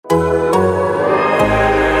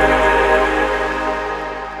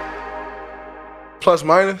Plus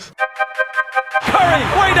minus. Curry,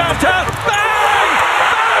 way downtown. Bang!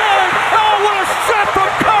 Bang! Oh, what a shot from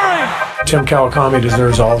Curry! Tim Kawakami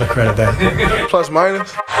deserves all the credit there. Plus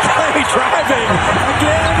minus. Curry driving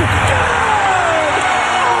again.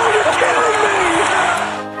 Oh, you're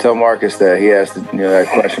kidding me! Tell Marcus that he asked that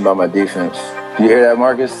question about my defense. You hear that,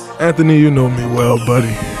 Marcus? Anthony, you know me well,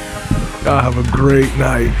 buddy. Y'all have a great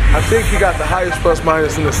night. I think he got the highest plus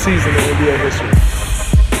minus in the season in NBA history.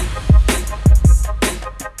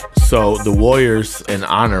 So the Warriors, in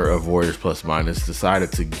honor of Warriors Plus Minus,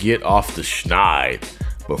 decided to get off the schneid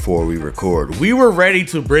before we record. We were ready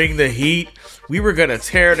to bring the heat. We were going to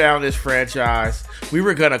tear down this franchise. We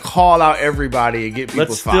were going to call out everybody and get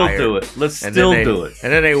people fired. Let's still do it. Let's still do it.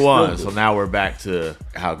 And then they won. So now we're back to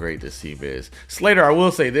how great this team is. Slater, I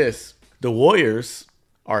will say this. The Warriors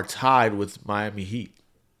are tied with Miami Heat,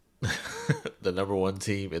 the number one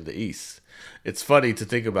team in the East. It's funny to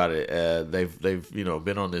think about it. They've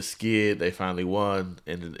been on this skid. They finally won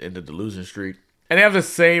ended the losing streak, and they have the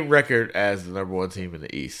same record as the number one team in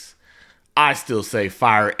the East. I still say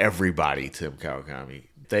fire everybody, Tim Kawakami.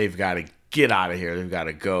 They've got to get out of here. They've got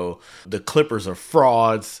to go. The Clippers are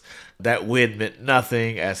frauds. That win meant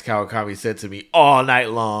nothing, as Kawakami said to me all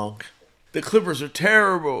night long. The Clippers are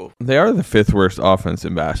terrible. They are the fifth worst offense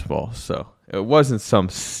in basketball, so it wasn't some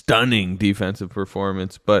stunning defensive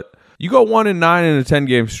performance, but you go 1-9 in a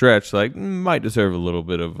 10-game stretch, might deserve a little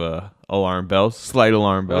bit of alarm bells, slight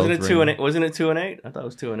alarm bells. Wasn't it 2-8? I thought it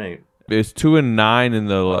was 2-8. It was 2-9 in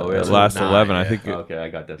the last 11. Yeah. I think. Okay, I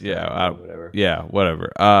got that. Whatever. Yeah,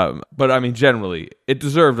 whatever. But I mean, generally, it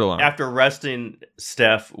deserved alarm. After resting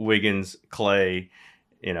Steph, Wiggins, Clay,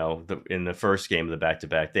 in the first game of the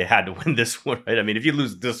back-to-back, they had to win this one, right? I mean, if you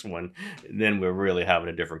lose this one, then we're really having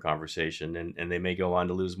a different conversation, and they may go on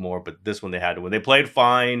to lose more, but this one they had to win. They played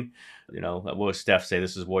fine. What does Steph say?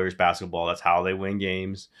 This is Warriors basketball. That's how they win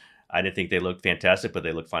games. I didn't think they looked fantastic, but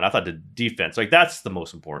they looked fine. I thought the defense, that's the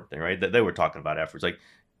most important thing, right? That they were talking about efforts.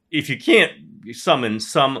 If you can't summon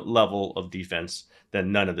some level of defense,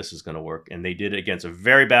 then none of this is going to work. And they did it against a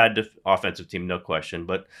very bad offensive team, no question.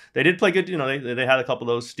 But they did play good. They had a couple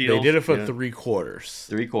of those steals. They did it for 3 quarters.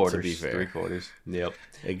 3 quarters. To be fair. 3 quarters. Yep.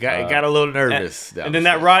 It got a little nervous. And then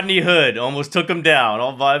that Rodney Hood almost took him down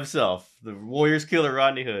all by himself. The Warriors killer,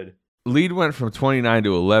 Rodney Hood. Lead went from 29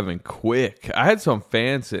 to 11 quick. I had some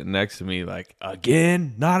fans sitting next to me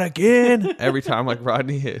again, not again. Every time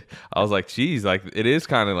Rodney hit, I was like, geez, it is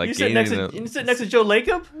kind of you sit next to Joe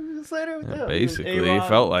Lacob? Yeah, basically, it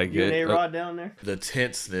felt like it. A-Rod down there. The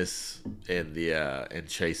tenseness in in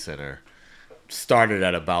Chase Center started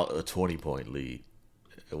at about a 20-point lead.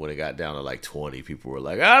 And when it got down to 20, people were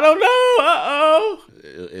like, I don't know. Uh-oh.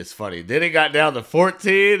 It's funny. Then it got down to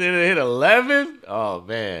 14. Then it hit 11. Oh,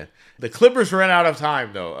 man. The Clippers ran out of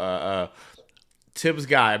time, though. Tim's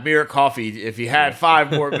guy, Amir Coffee, if he had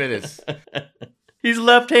 5 more minutes. He's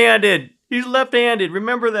left-handed.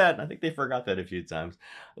 Remember that. I think they forgot that a few times.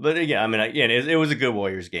 But again, it was a good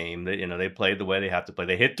Warriors game. They played the way they have to play.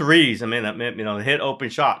 They hit threes. I mean, that meant, they hit open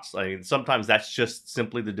shots. Sometimes that's just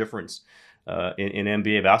simply the difference in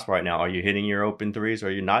NBA basketball right now. Are you hitting your open threes or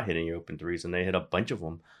are you not hitting your open threes? And they hit a bunch of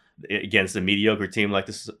them against a mediocre team like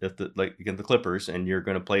this, against the Clippers, and you're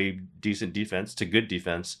going to play decent defense to good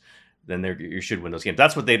defense, then you should win those games.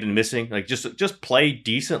 That's what they've been missing. Just play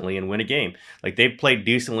decently and win a game. They've played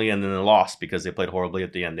decently and then they lost because they played horribly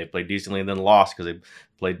at the end. They played decently and then lost because they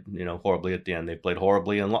played horribly at the end. They played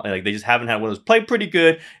horribly and they just haven't had one of those play pretty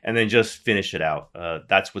good and then just finish it out.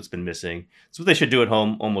 That's what's been missing. It's what they should do at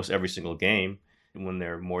home almost every single game. When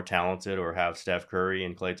they're more talented or have Steph Curry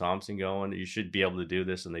and Klay Thompson going, you should be able to do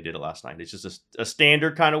this, and they did it last night. It's just a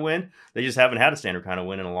standard kind of win. They just haven't had a standard kind of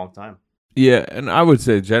win in a long time. Yeah, and I would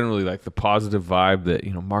say generally the positive vibe that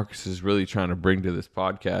Marcus is really trying to bring to this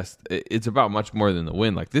podcast, it's about much more than the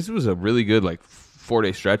win. This was a really good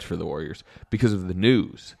 4-day stretch for the Warriors because of the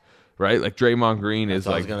news. Right? Draymond Green is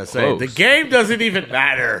I was going to say, the game doesn't even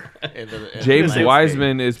matter. James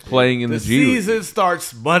Wiseman is playing in the G League. The season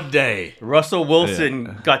starts Monday. Russell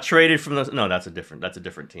Wilson got traded from no, that's a different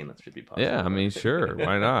team. That should be positive. Yeah, sure.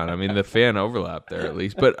 Why not? The fan overlap there at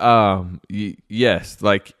least. But yes,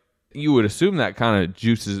 you would assume that kind of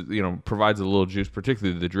juices, provides a little juice,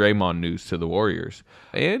 particularly the Draymond news to the Warriors.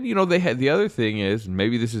 And, they had the other thing is,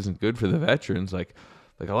 maybe this isn't good for the veterans,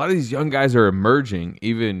 a lot of these young guys are emerging,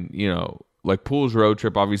 even, Poole's road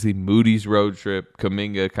trip, obviously Moody's road trip,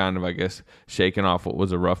 Kuminga kind of, I guess, shaking off what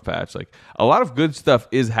was a rough patch. A lot of good stuff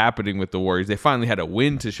is happening with the Warriors. They finally had a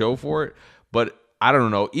win to show for it, but I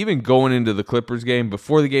don't know, even going into the Clippers game,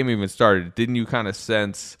 before the game even started, didn't you kind of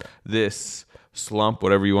sense this slump,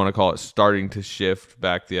 whatever you want to call it, starting to shift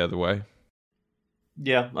back the other way?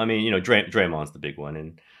 Yeah, I mean, Draymond's the big one,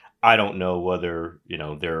 and I don't know whether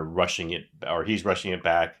they're rushing it or he's rushing it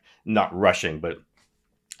back. Not rushing, but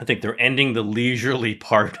I think they're ending the leisurely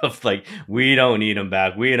part of like, we don't need him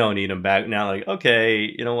back. We don't need him back. Now, like,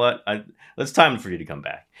 okay, you know what? It's time for you to come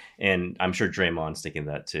back. And I'm sure Draymond's thinking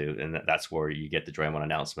that too. And that's where you get the Draymond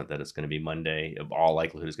announcement that it's going to be Monday. Of all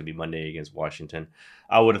likelihood, it's going to be Monday against Washington.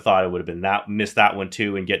 I would have thought it would have been missed that one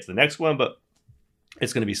too and get to the next one, but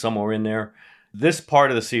it's going to be somewhere in there. This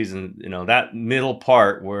part of the season, that middle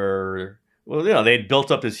part where, they'd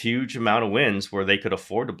built up this huge amount of wins where they could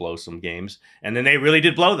afford to blow some games. And then they really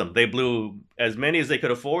did blow them. They blew as many as they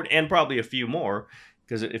could afford and probably a few more.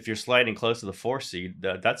 Because if you're sliding close to the 4th seed,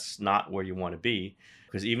 that's not where you want to be.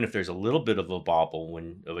 Because even if there's a little bit of a bobble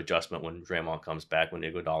of adjustment when Draymond comes back, when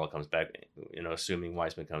Iguodala comes back, assuming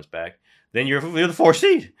Wiseman comes back, then you're the 4th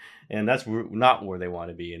seed. And that's not where they want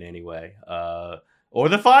to be in any way. Or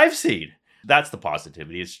the 5 seed. That's the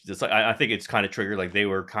positivity. It's just like, I think it's kind of triggered. Like they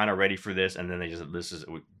were kind of ready for this, and then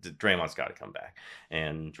Draymond's got to come back,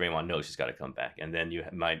 and Draymond knows he's got to come back, and then you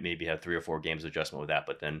might maybe have 3 or 4 games of adjustment with that,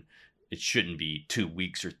 but then it shouldn't be 2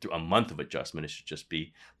 weeks or a month of adjustment. It should just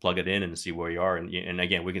be plug it in and see where you are. And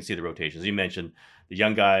again, we can see the rotations. You mentioned the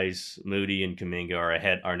young guys, Moody and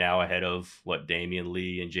Kuminga are now ahead of Damian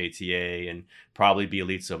Lee and JTA and probably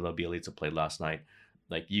Bjelica. Although Bjelica played last night.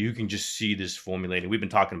 Like you can just see this formulating. We've been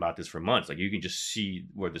talking about this for months. Like you can just see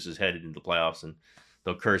where this is headed into the playoffs. And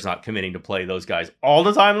though Kerr's not committing to play those guys all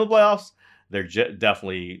the time in the playoffs, they're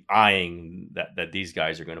definitely eyeing that these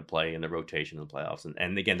guys are going to play in the rotation in the playoffs.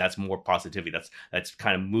 And again, that's more positivity. That's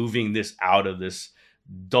kind of moving this out of this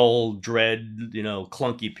dull, dread,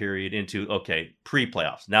 clunky period into, okay,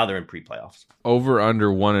 pre-playoffs. Now they're in pre-playoffs. Over under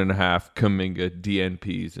 1.5 Kuminga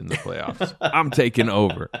DNPs in the playoffs. I'm taking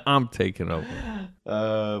over.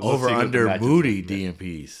 Over under Moody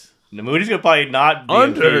DNPs. The Moody's gonna probably not DNP.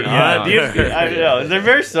 Under, yeah. DNP, I know they're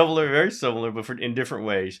very similar, but in different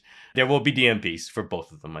ways. There will be DNPs for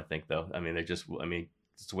both of them, I think. Though, it's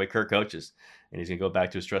the way Kirk coaches, and he's gonna go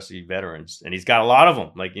back to his trusty veterans, and he's got a lot of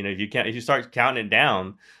them. Like if you start counting it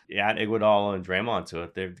down, add Iguodala and Draymond to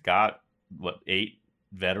it, they've got 8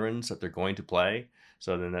 veterans that they're going to play.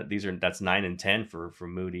 So then that's 9 and 10 for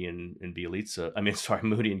Moody and Bjelica.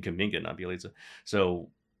 Moody and Kuminga, not Bjelica. So.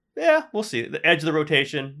 Yeah, we'll see. The edge of the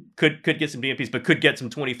rotation could get some DNPs, but could get some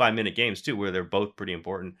 25-minute games too, where they're both pretty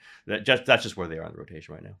important. That's just where they are in the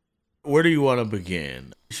rotation right now. Where do you want to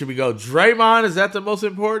begin? Should we go Draymond? Is that the most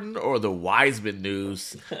important, or the Wiseman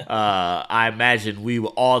news? I imagine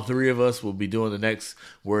all 3 of us will be doing the next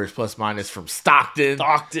Words Plus Minus from Stockton,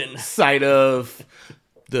 site of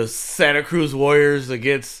the Santa Cruz Warriors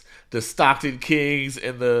against the Stockton Kings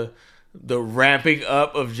and the ramping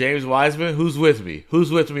up of James Wiseman. Who's with me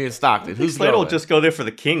in Stockton? Who's Slater will just go there for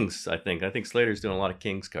the Kings, I think. I think Slater's doing a lot of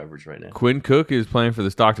Kings coverage right now. Quinn Cook is playing for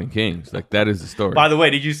the Stockton Kings. Like, that is the story. By the way,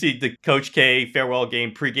 did you see the Coach K farewell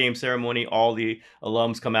game, pregame ceremony? All the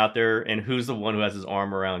alums come out there, and who's the one who has his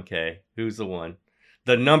arm around K? Who's the one?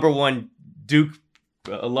 The number 1 Duke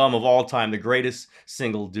alum of all time, the greatest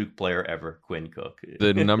single Duke player ever, Quinn Cook.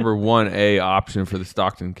 The number 1A option for the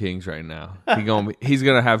Stockton Kings right now. He's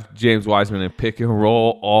gonna have James Wiseman in pick and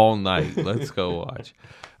roll all night. Let's go watch.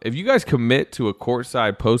 If you guys commit to a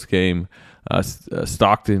courtside post-game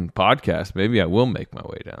Stockton podcast, maybe I will make my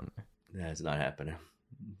way down there. That's not happening.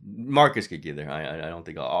 Marcus could get there. I don't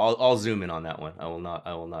think I'll zoom in on that one. I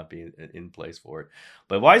will not be in place for it.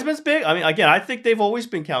 But Wiseman's big. I think they've always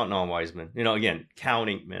been counting on Wiseman.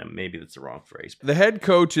 Counting. Man, maybe that's the wrong phrase. The head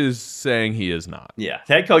coach is saying he is not. Yeah,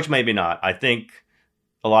 the head coach maybe not. I think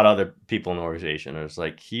a lot of other people in the organization are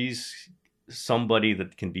like, he's somebody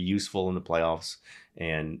that can be useful in the playoffs,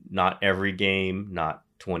 and not every game, not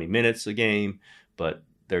 20 minutes a game, but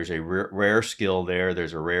there's a rare skill there.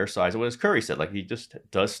 There's a rare size. What as Curry said, like, he just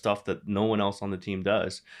does stuff that no one else on the team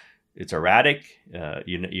does. It's erratic.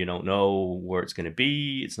 You don't know where it's going to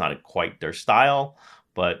be. It's not quite their style.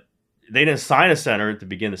 But they didn't sign a center to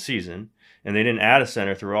begin the season, and they didn't add a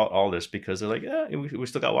center throughout all this because they're like, we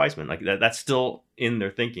still got Wiseman. Like that's still in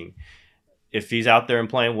their thinking. If he's out there and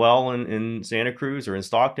playing well in Santa Cruz or in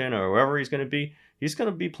Stockton or wherever he's going to be, he's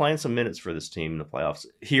going to be playing some minutes for this team in the playoffs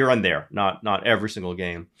here and there, not every single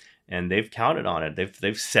game. And they've counted on it.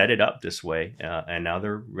 They've set it up this way, and now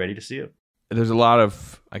they're ready to see it. There's a lot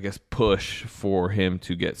of, push for him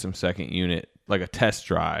to get some second unit, like a test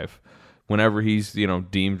drive. Whenever he's,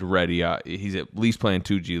 deemed ready, he's at least playing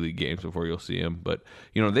 2 G League games before you'll see him. But,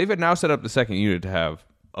 they've now set up the second unit to have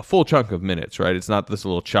a full chunk of minutes, right? It's not this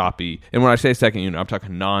little choppy. And when I say second unit, I'm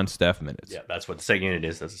talking non-Steph minutes. Yeah, that's what the second unit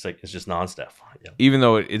is. It's just non-Steph. Yeah. Even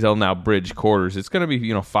though it'll now bridge quarters, it's going to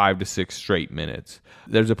be 5 to 6 straight minutes.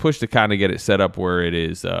 There's a push to kind of get it set up where it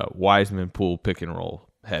is Wiseman, Poole, pick and roll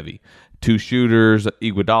heavy. 2 shooters,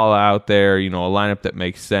 Iguodala out there, a lineup that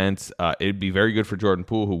makes sense. It'd be very good for Jordan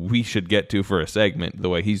Poole, who we should get to for a segment, the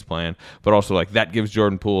way he's playing. But also, that gives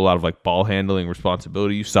Jordan Poole a lot of, ball handling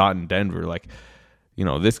responsibility. You saw it in Denver.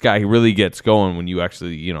 This guy, he really gets going when you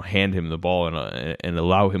actually, hand him the ball and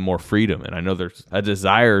allow him more freedom. And I know there's a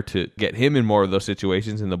desire to get him in more of those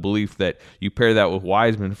situations, and the belief that you pair that with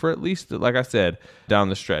Wiseman for at least, like I said, down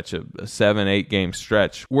the stretch, a 7-8 game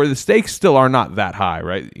stretch where the stakes still are not that high,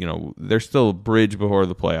 right? There's still a bridge before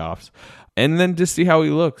the playoffs. And then just see how he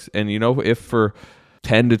looks. And, if for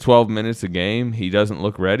 10 to 12 minutes a game he doesn't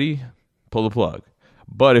look ready, pull the plug.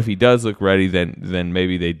 But if he does look ready, then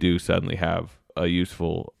maybe they do suddenly have a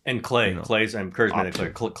useful Clay's and Kerr's made it clear.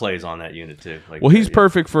 Clay's on that unit too. He's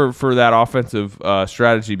perfect for that offensive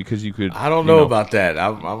strategy because you could. I don't know about that. I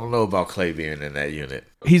don't know about Clay being in that unit.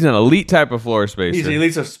 He's an elite type of floor spacer. He's at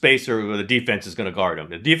least a spacer where the defense is going to guard him.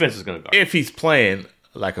 The defense is going to guard him. If he's playing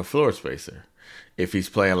like a floor spacer, if he's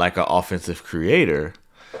playing like an offensive creator,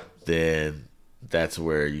 then that's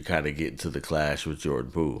where you kind of get into the clash with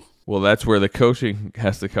Jordan Poole. Well, that's where the coaching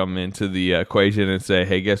has to come into the equation and say,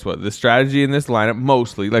 hey, guess what? The strategy in this lineup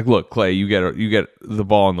mostly, look, Clay, you get the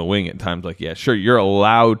ball on the wing at times. Yeah, sure, you're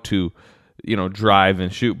allowed to, drive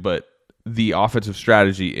and shoot, but the offensive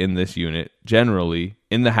strategy in this unit, generally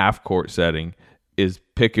in the half court setting, is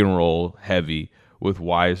pick and roll heavy with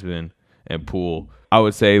Wiseman and Poole. I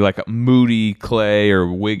would say a Moody Clay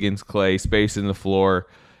or Wiggins Clay spacing the floor,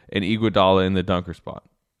 and Iguodala in the dunker spot.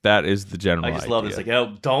 That is the general idea. I just love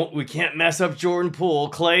this. We can't mess up Jordan Poole.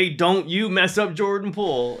 Clay, don't you mess up Jordan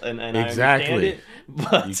Poole. And exactly. I understand it,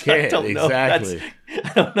 but you can't.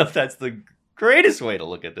 I don't know if that's the greatest way to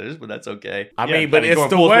look at this, but that's okay. But it's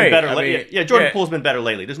the way. Jordan Poole's been better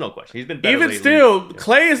lately. There's no question. He's been better even lately. Still,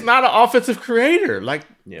 Clay is not an offensive creator.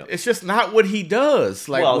 It's just not what he does.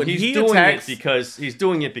 When he's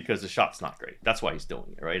doing it because the shot's not great. That's why he's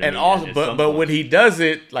doing it, right? But when he does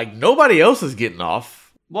it, nobody else is getting off.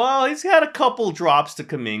 Well, he's had a couple drops to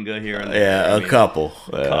Kuminga here and there. A couple.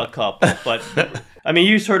 A couple. But,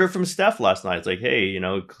 you heard it from Steph last night. It's hey,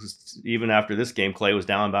 even after this game, Clay was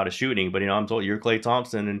down about his shooting. But, I'm told you're Klay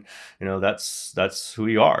Thompson, and, that's who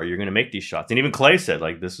you are. You're going to make these shots. And even Clay said,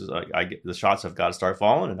 this is, the shots have got to start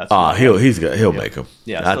falling. And that's he'll make them.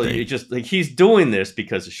 Yeah, so you just, he's doing this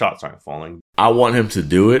because the shots aren't falling. I want him to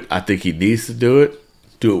do it. I think he needs to do it.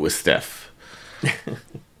 Do it with Steph.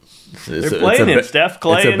 They're playing him, Steph,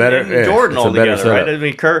 Clay, and Jordan all together,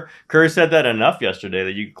 right? Kerr said that enough yesterday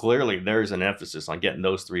that there's an emphasis on getting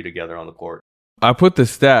those three together on the court. I put the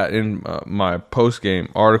stat in my post-game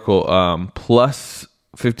article, plus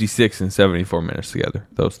 56 and 74 minutes together,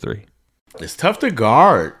 those three. It's tough to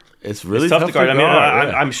guard. It's really tough to guard.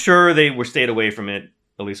 I'm sure they were stayed away from it,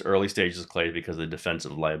 at least early stages of Clay, because of the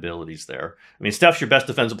defensive liabilities there. Steph's your best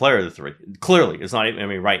defensive player of the three. Clearly, it's not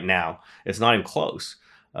even, right now, it's not even close.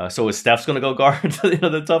 So is Steph's going to go guard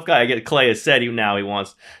the tough guy? I get Clay has said he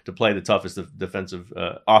wants to play the toughest defensive,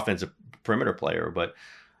 offensive perimeter player. But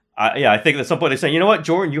I think at some point they're saying, you know what,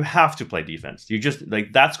 Jordan, you have to play defense. You just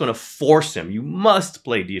that's going to force him. You must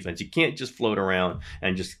play defense. You can't just float around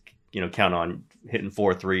and just count on hitting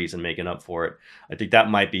 4 threes and making up for it. I think that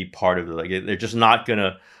might be part of it. They're just not going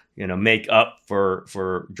to make up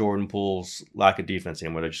for Jordan Poole's lack of defense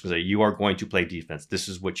anymore. They're just going to say, you are going to play defense. This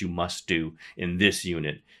is what you must do in this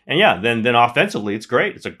unit. And then offensively, it's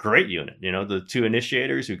great. It's a great unit. The two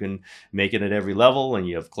initiators who can make it at every level, and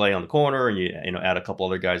you have Clay on the corner, and you add a couple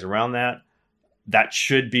other guys around that. That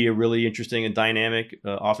should be a really interesting and dynamic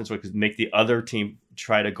offense, because make the other team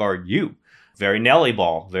try to guard you. Very Nelly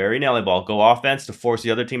ball. Go offense to force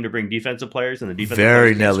the other team to bring defensive players, and the defensive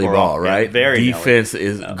very players Nelly ball, right? Yeah, very defense Nelly.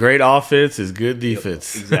 Is great. Offense is good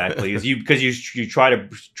defense. Yep, exactly, because you try to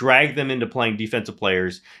drag them into playing defensive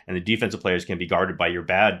players, and the defensive players can be guarded by your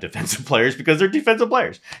bad defensive players because they're defensive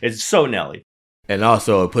players. It's so Nelly. And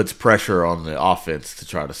also, it puts pressure on the offense to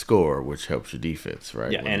try to score, which helps your defense,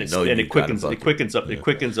 right? Yeah, it quickens up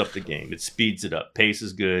the game. It speeds it up. Pace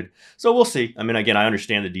is good. So we'll see. Again, I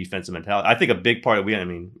understand the defensive mentality. I think a big part of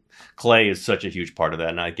Clay is such a huge part of that.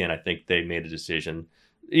 And again, I think they made a decision.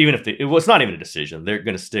 Even if it's not even a decision, they're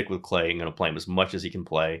going to stick with Clay and going to play him as much as he can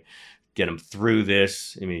play, get him through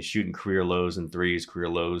this. He's shooting career lows and threes, career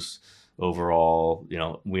lows overall.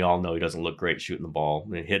 We all know he doesn't look great shooting the ball.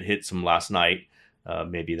 He hit some last night.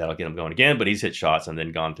 Maybe that'll get him going again, but he's hit shots and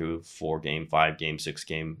then gone through 4-game, 5-game,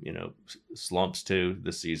 6-game, slumps too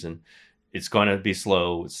this season. It's going to be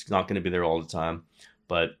slow. It's not going to be there all the time,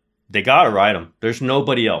 but they got to ride him. There's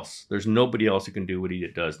nobody else. There's nobody else who can do what he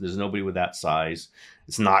does. There's nobody with that size.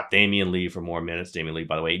 It's not Damian Lee for more minutes. Damian Lee,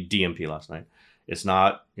 by the way, DMP last night. It's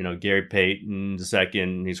not, Gary Payton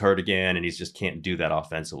II. He's hurt again, and he just can't do that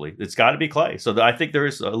offensively. It's got to be Klay. So I think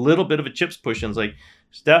there's a little bit of a chips push. And it's like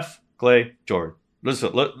Steph, Klay, Jordan. Let's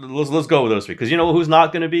go with those three. Because you know who's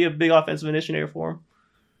not going to be a big offensive initiator for him?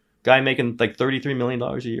 Guy making like $33 million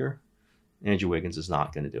a year. Andrew Wiggins is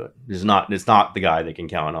not going to do it. It's not the guy they can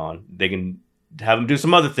count on. They can have him do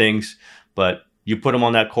some other things, but you put him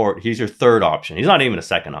on that court, he's your third option. He's not even a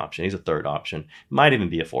second option. He's a third option. Might even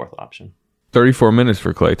be a fourth option. 34 minutes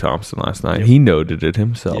for Klay Thompson last night. Yep. He noted it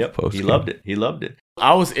himself. Post He loved it.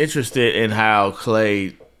 I was interested in how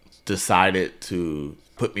Klay decided to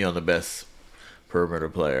put me on the best perimeter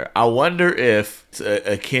player. I wonder if it's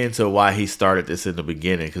akin to why he started this in the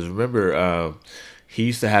beginning. Because remember, he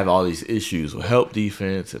used to have all these issues with help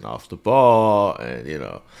defense and off the ball,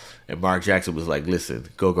 and Mark Jackson was like, listen,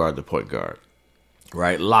 go guard the point guard,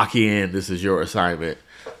 right? Lock in. This is your assignment.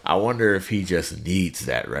 I wonder if he just needs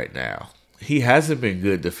that right now. He hasn't been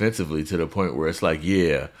good defensively to the point where it's like,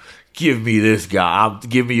 yeah, give me this guy.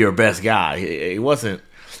 Give me your best guy. He wasn't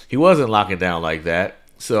locking down like that.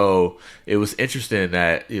 So it was interesting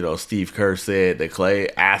that, Steve Kerr said that Klay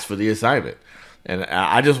asked for the assignment. And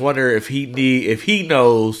I just wonder if he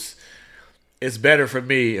knows it's better for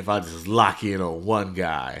me if I just lock in on one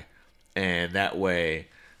guy, and that way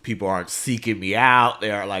people aren't seeking me out. They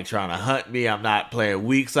aren't like trying to hunt me. I'm not playing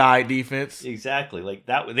weak side defense. Exactly, like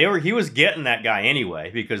that. He was getting that guy anyway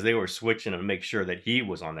because they were switching to make sure that he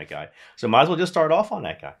was on that guy. So might as well just start off on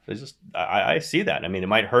that guy. I see that. I mean, it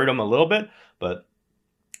might hurt him a little bit, but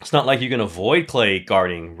it's not like you can avoid Klay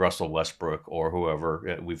guarding Russell Westbrook or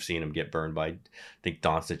whoever. We've seen him get burned by, I think,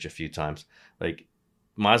 Doncic a few times. Like,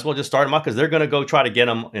 might as well just start him up because they're going to go try to get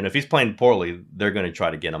him. And if he's playing poorly, they're going to try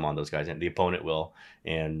to get him on those guys. And the opponent will.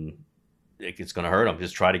 And it's going to hurt him.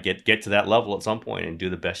 Just try to get to that level at some point and do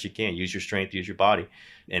the best you can. Use your strength, use your body.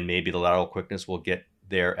 And maybe the lateral quickness will get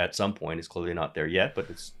there at some point. It's clearly not there yet, but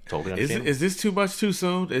it's totally understandable. Is this too much too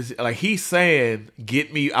soon? Is like he's saying,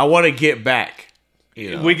 get me, I want to get back.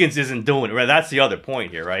 Wiggins isn't doing it, right? That's the other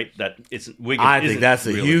point here, right? That it's Wiggins. I think that's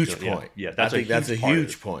a huge point. Yeah, that's a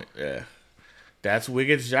huge point. Yeah, that's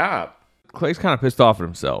Wiggins' job. Klay's kind of pissed off at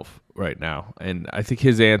himself right now, and I think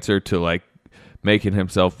his answer to like making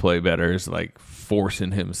himself play better is like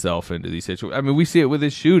forcing himself into these situations. I mean, we see it with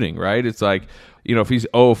his shooting, right? It's like, if he's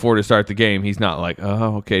 0-4 to start the game, he's not like,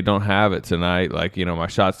 oh, okay, don't have it tonight. Like, my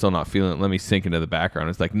shot's still not feeling it. Let me sink into the background.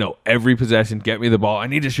 It's like, no, every possession, get me the ball. I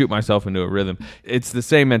need to shoot myself into a rhythm. It's the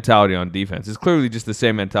same mentality on defense. It's clearly just the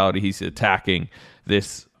same mentality he's attacking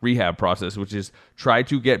this rehab process, which is try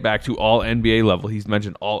to get back to all NBA level. He's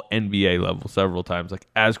mentioned all NBA level several times, like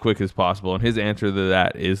as quick as possible. And his answer to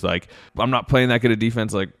that is like, I'm not playing that good of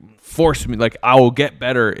defense. Like, force me. Like, I will get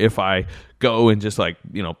better if I go and just like,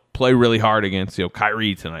 play really hard against,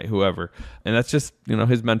 Kyrie tonight, whoever. And that's just,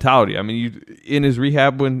 his mentality. I mean, in his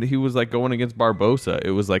rehab when he was like going against Barbosa,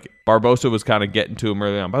 it was like Barbosa was kind of getting to him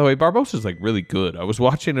early on. By the way, Barbosa's like really good. I was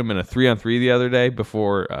watching him in a 3-on-3 the other day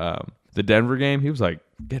before the Denver game. He was like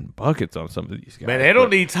getting buckets on some of these guys. Man, they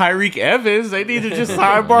don't need Tyreek Evans. They need to just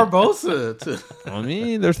sign Barbosa. I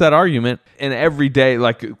mean, there's that argument. And every day,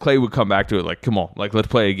 like, Klay would come back to it like, come on, like, let's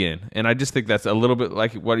play again. And I just think that's a little bit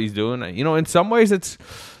like what he's doing. In some ways, it's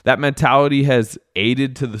that mentality has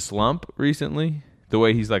aided to the slump recently, the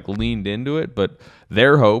way he's like leaned into it. But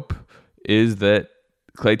their hope is that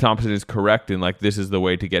Klay Thompson is correct and like this is the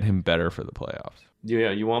way to get him better for the playoffs.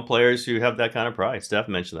 Yeah, you want players who have that kind of pride. Steph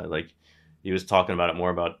mentioned that. Like, he was talking about it more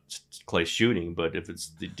about Klay shooting, but if it's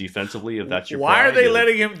defensively, if that's your why pride, are they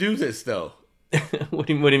letting him do this though? What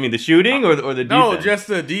do you mean, the shooting or the defense? No, just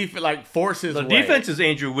the defense, like force his way. The defense is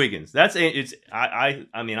Andrew Wiggins. I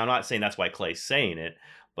mean, I'm not saying that's why Klay's saying it,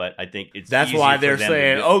 but I think that's why they're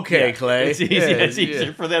saying, okay, Klay. It's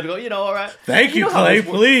easier for them to go, all right. Thank you, Klay,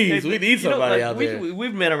 please. We need somebody out there.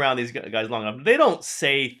 We've been around these guys long enough. They don't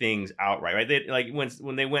say things outright, right? They like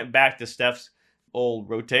when they went back to Steph's old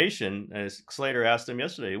rotation, as Slater asked him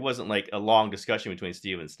yesterday, it wasn't like a long discussion between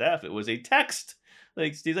Steve and Steph. It was a text.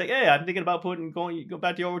 Like, Steve's like, hey, I'm thinking about go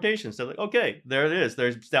back to your rotation. So like, okay, there it is.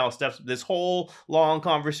 There's now Steph's, this whole long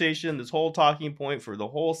conversation, this whole talking point for the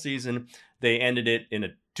whole season. They ended it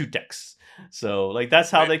in 2 texts. So like,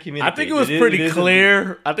 that's how they communicate. I think it was pretty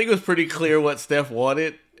clear. I think it was pretty clear what Steph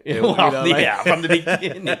wanted. From the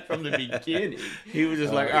beginning. From the beginning. He was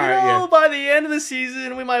just like, all right, by the end of the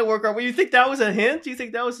season, we might work our way. You think that was a hint? Do you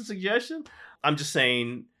think that was a suggestion? I'm just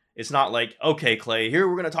saying, it's not like, okay, Clay, here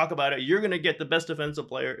we're going to talk about it. You're going to get the best offensive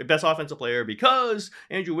player because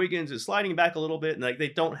Andrew Wiggins is sliding back a little bit. And like, they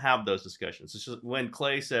don't have those discussions. It's just when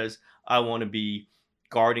Clay says, I want to be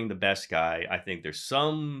guarding the best guy, I think there's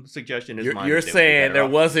some suggestion in his mind. You're saying there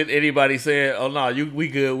wasn't anybody saying, "Oh no, we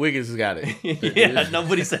good. Wiggins has got it." Yeah,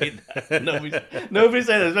 nobody saying that. Nobody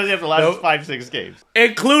saying that, especially after the last 5-6 games,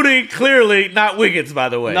 including clearly not Wiggins, by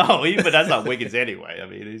the way. No, but that's not Wiggins anyway. I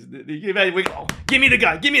mean, give me the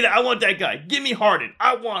guy. Give me that. I want that guy. Give me Harden.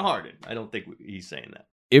 I want Harden. I don't think he's saying that.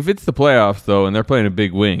 If it's the playoffs though, and they're playing a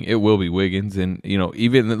big wing, it will be Wiggins. And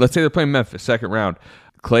even let's say they're playing Memphis second round.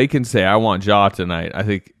 Clay can say, I want Ja tonight. I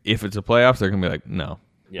think if it's a playoffs, they're going to be like, no.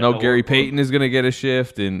 Yeah, Gary Payton is going to get a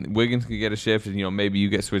shift, and Wiggins can get a shift, and maybe you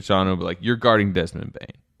get switched on him, but like you're guarding Desmond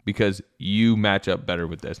Bane because you match up better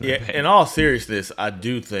with Desmond Bane. In all seriousness, I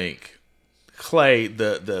do think Clay,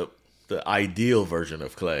 the ideal version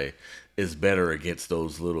of Clay, is better against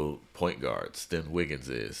those little point guards than Wiggins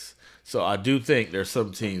is. So I do think there's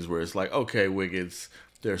some teams where it's like, okay, Wiggins,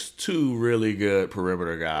 there's two really good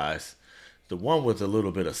perimeter guys. The one with a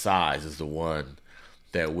little bit of size is the one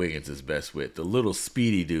that Wiggins is best with. The little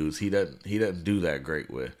speedy dudes, he doesn't do that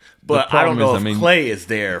great with. But I don't know if Clay is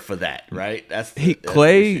there for that, right?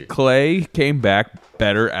 Clay came back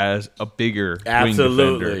better as a bigger wing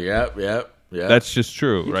defender. Yep. That's just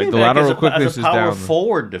true, right? The lateral quickness is down. Power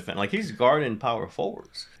forward defense, like he's guarding power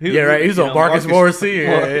forwards. Right. He's on Marcus Morris.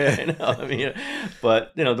 Yeah. I mean,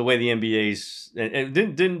 but the way the NBA's and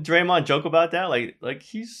didn't Draymond joke about that? Like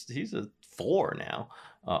he's a 4 now,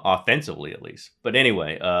 offensively at least. But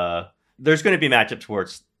anyway, there's going to be matchups where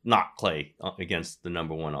it's not Clay against the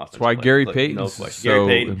number one offense. That's why Gary Payton's so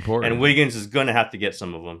important. And Wiggins is going to have to get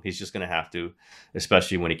some of them. He's just going to have to,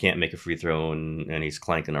 especially when he can't make a free throw and he's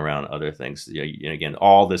clanking around other things. And again,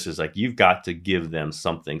 all this is like, you've got to give them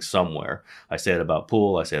something somewhere. I say it about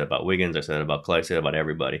Poole. I say it about Wiggins. I say it about Clay. I say it about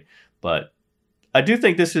everybody. But I do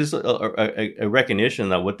think this is a recognition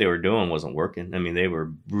that what they were doing wasn't working. I mean, they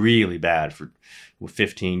were really bad for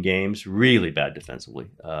 15 games, really bad defensively.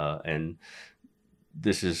 And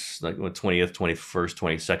this is like 20th, 21st,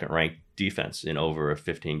 22nd ranked defense in over a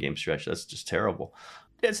 15-game stretch. That's just terrible.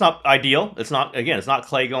 It's not ideal. It's not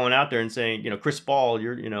Clay going out there and saying, Chris Paul,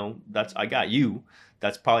 I got you.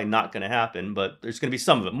 That's probably not going to happen, but there's going to be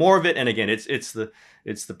some of it, more of it. And again, it's the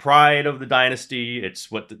pride of the dynasty. It's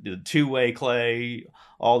what the two-way Clay,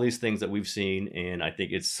 all these things that we've seen. And I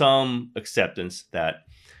think it's some acceptance that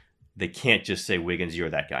they can't just say, Wiggins, you're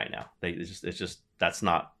that guy now. That's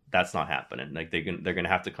not happening. Like they're going to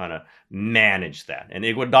have to kind of manage that. And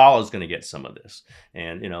Iguodala is going to get some of this.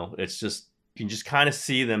 And, it's just, you can just kind of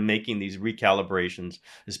see them making these recalibrations,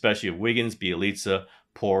 especially of Wiggins, Bjelica,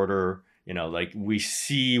 Porter. Like we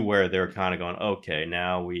see where they're kind of going, okay,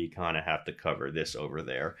 now we kind of have to cover this over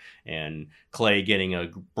there. And Clay getting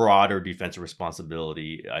a broader defensive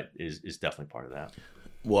responsibility is definitely part of that.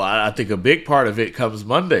 Well, I think a big part of it comes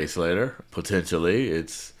Monday, Slater, potentially.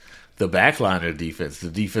 It's the backliner defense, the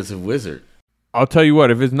defensive wizard. I'll tell you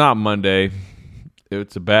what, if it's not Monday,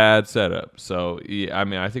 it's a bad setup. So, yeah, I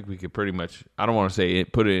mean, I think we could pretty much, I don't want to say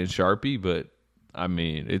put it in Sharpie, but I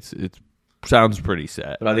mean, it's sounds pretty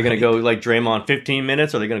set. But are they going to go like Draymond 15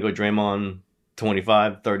 minutes, or are they going to go Draymond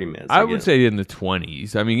 25, 30 minutes? I would say in the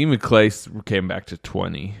 20s. I mean, even Clay came back to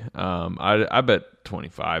 20. I bet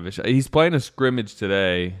 25-ish. He's playing a scrimmage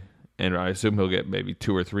today, and I assume he'll get maybe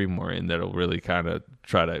 2 or 3 more in that'll really kind of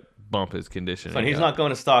try to bump his conditioning. He's not going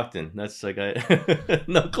to Stockton. That's like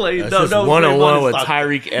no Clay. That's just one-on-one with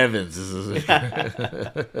Tyreek Evans.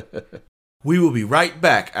 We will be right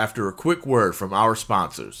back after a quick word from our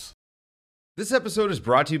sponsors. This episode is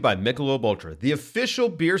brought to you by Michelob Ultra, the official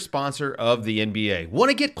beer sponsor of the NBA. Want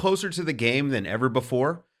to get closer to the game than ever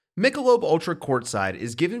before? Michelob Ultra Courtside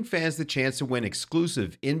is giving fans the chance to win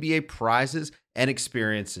exclusive NBA prizes and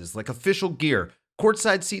experiences like official gear,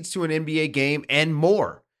 courtside seats to an NBA game, and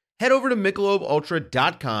more. Head over to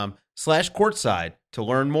MichelobUltra.com/courtside to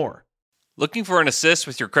learn more. Looking for an assist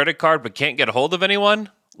with your credit card but can't get a hold of anyone?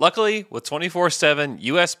 Luckily, with 24/7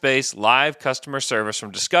 US-based live customer service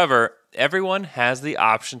from Discover, everyone has the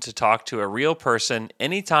option to talk to a real person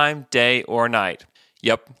anytime, day or night.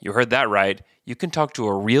 Yep, you heard that right. You can talk to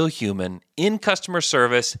a real human in customer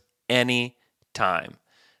service anytime.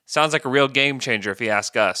 Sounds like a real game changer if you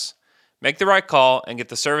ask us. Make the right call and get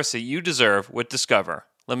the service that you deserve with Discover.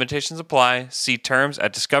 Limitations apply. See terms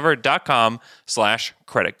at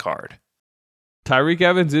discover.com/creditcard. Tyreek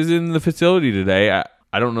Evans is in the facility today.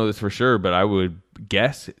 I don't know this for sure, but I would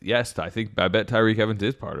guess, yes, I bet Tyreke Evans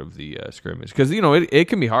is part of the scrimmage. Because, it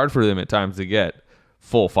can be hard for them at times to get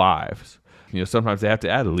full fives. Sometimes they have to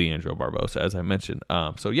add a Leandro Barbosa, as I mentioned.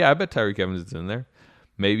 So, yeah, I bet Tyreke Evans is in there.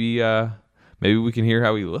 Maybe we can hear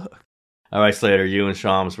how he looks. All right, Slater, you and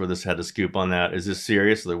Shams were had the scoop on that. Is this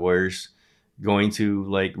serious? Are the Warriors going to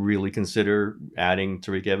really consider adding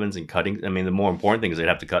Tyreke Evans and cutting? I mean, the more important thing is they'd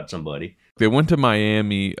have to cut somebody. They went to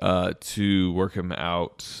Miami to work him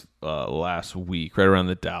out last week, right around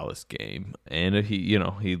the Dallas game, and he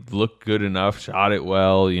looked good enough, shot it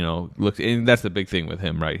well, and that's the big thing with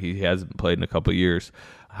him, right? He hasn't played in a couple of years.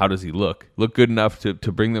 How does he look? Look good enough to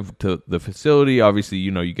bring them to the facility. Obviously,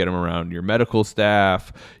 you get him around your medical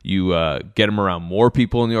staff. You get him around more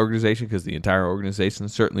people in the organization because the entire organization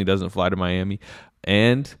certainly doesn't fly to Miami.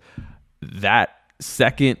 And that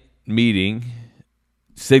second meeting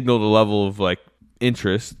signaled a level of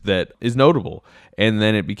interest that is notable. And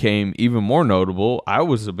then it became even more notable. I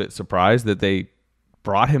was a bit surprised that they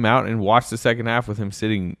brought him out and watched the second half with him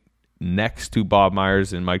sitting next to Bob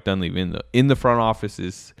Myers and Mike Dunleavy in the front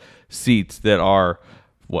office's seats that are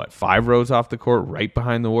 5 rows off the court, right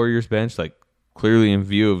behind the Warriors bench, clearly in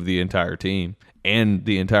view of the entire team and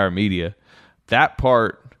the entire media. That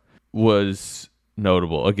part was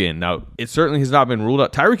notable. Again, now it certainly has not been ruled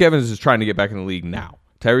out. Tyreke Evans is trying to get back in the league now.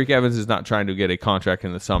 Tyreke Evans is not trying to get a contract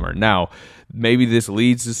in the summer. Now, maybe this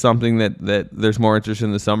leads to something that there's more interest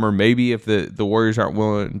in the summer. Maybe if the Warriors aren't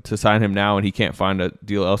willing to sign him now and he can't find a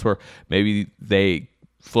deal elsewhere, maybe they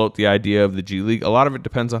float the idea of the G League. A lot of it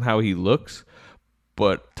depends on how he looks.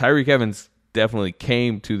 But Tyreke Evans definitely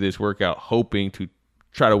came to this workout hoping to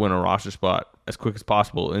try to win a roster spot as quick as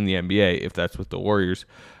possible in the NBA. If that's with the Warriors,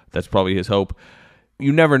 that's probably his hope.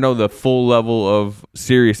 You never know the full level of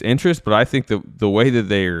serious interest, but I think the way that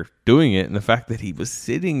they're doing it and the fact that he was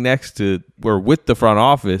sitting next to or with the front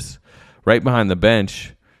office right behind the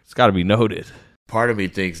bench, it's got to be noted. Part of me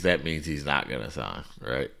thinks that means he's not going to sign,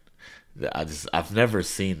 right? I've never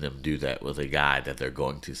seen them do that with a guy that they're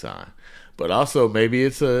going to sign. But also maybe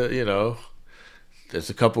it's there's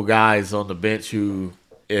a couple guys on the bench who,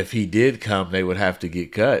 if he did come, they would have to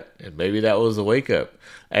get cut. And maybe that was a wake-up.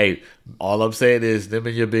 Hey, all I'm saying is them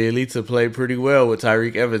and your Bielitsa played pretty well with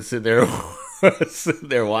Tyreke Evans sitting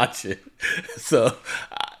there watching. So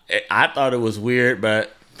I thought it was weird,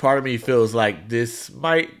 but part of me feels like this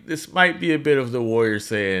might be a bit of the Warriors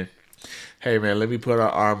saying, hey, man, let me put our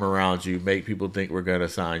arm around you, make people think we're going to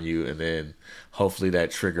sign you, and then hopefully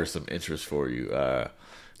that triggers some interest for you.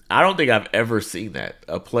 I don't think I've ever seen that.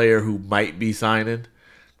 A player who might be signing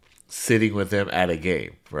sitting with them at a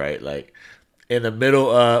game, right? In the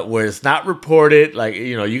middle where it's not reported,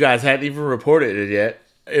 you guys hadn't even reported it yet.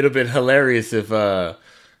 It'd have been hilarious if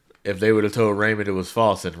they would have told Raymond it was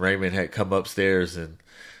false and Raymond had come upstairs and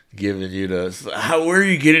given you where are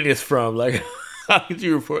you getting this from? How could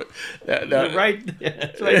you report that? Right there.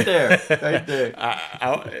 It's right there. Right there.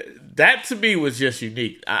 That to me was just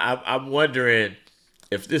unique. I'm wondering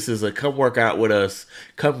if this is a come work out with us,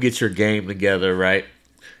 come get your game together, right?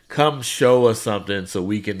 Come show us something so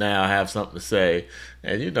we can now have something to say,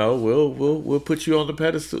 and we'll put you on the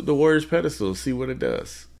pedestal, the Warriors pedestal, see what it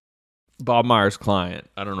does. Bob Myers' client.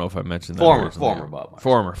 I don't know if I mentioned that. Former Bob Myers.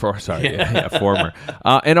 Former.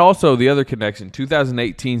 And also the other connection,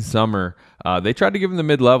 2018 summer, they tried to give him the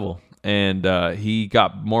mid-level, and he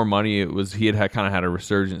got more money. He had kind of had a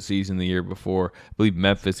resurgent season the year before. I believe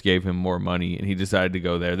Memphis gave him more money, and he decided to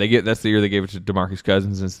go there. That's the year they gave it to DeMarcus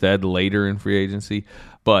Cousins instead, later in free agency.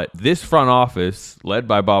 But this front office, led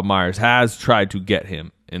by Bob Myers, has tried to get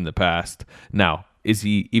him in the past. Now, is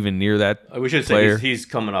he even near that? We should player? Say he's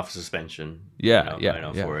coming off suspension. Yeah,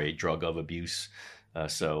 for a drug of abuse.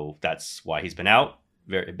 So that's why he's been out.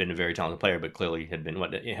 Been a very talented player, but clearly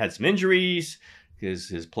had some injuries because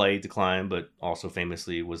his play declined. But also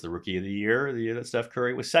famously was the Rookie of the Year that Steph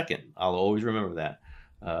Curry was second. I'll always remember that.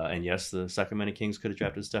 And yes, the Sacramento Kings could have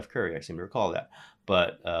drafted Steph Curry. I seem to recall that.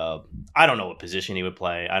 But I don't know what position he would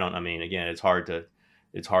play. Again, it's hard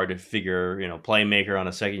to figure, playmaker on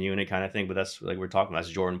a second unit kind of thing. But that's we're talking about,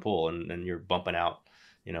 that's Jordan Poole, and you're bumping out.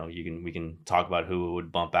 We can talk about who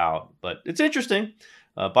would bump out. But it's interesting.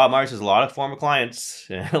 Bob Myers has a lot of former clients,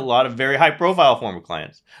 a lot of very high profile former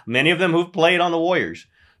clients. Many of them who've played on the Warriors.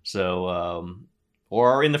 So.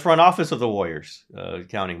 Or in the front office of the Warriors,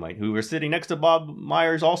 counting Mike, who were sitting next to Bob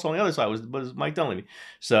Myers. Also on the other side was Mike Dunleavy.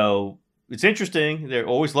 So it's interesting. They're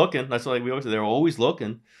always looking. That's like we always say. They're always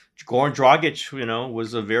looking. Goran Dragic,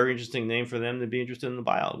 was a very interesting name for them to be interested in the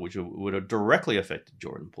buyout, which would have directly affected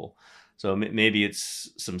Jordan Poole. So maybe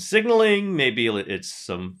it's some signaling, maybe it's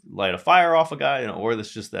some light a fire off a guy, or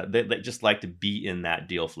it's just that they just like to be in that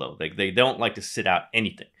deal flow. They don't like to sit out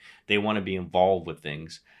anything. They want to be involved with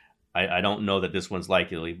things. I don't know that this one's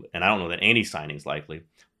likely, and I don't know that any signing's likely,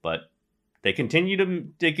 but they continue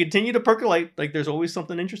to percolate. Like there's always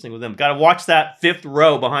something interesting with them. Got to watch that fifth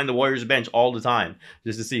row behind the Warriors bench all the time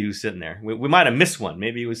just to see who's sitting there. We might have missed one.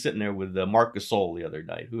 Maybe he was sitting there with Marc Gasol the other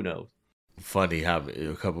night. Who knows? Funny how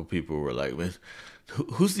a couple people were like, "Man,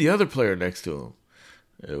 who's the other player next to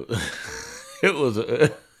him?" It was.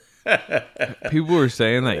 People were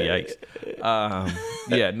saying that. Yikes.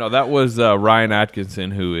 That was Ryan Atkinson,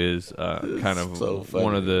 who is kind of so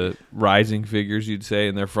one of the rising figures, you'd say,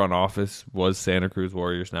 in their front office. Was Santa Cruz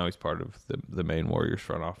Warriors. Now he's part of the main Warriors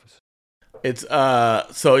front office. It's we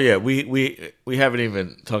haven't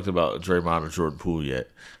even talked about Draymond or Jordan Poole yet.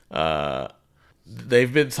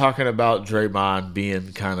 They've been talking about Draymond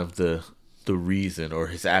being kind of the reason, or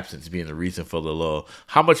his absence being the reason for the lull.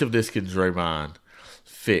 How much of this can Draymond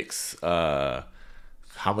fix? How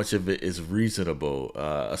much of it is reasonable,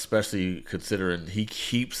 especially considering he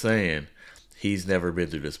keeps saying he's never been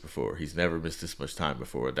through this before. He's never missed this much time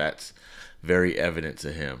before. That's very evident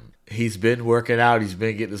to him. He's been working out. He's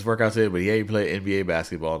been getting his workouts in, but he ain't played NBA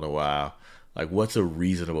basketball in a while. Like, what's a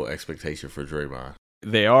reasonable expectation for Draymond?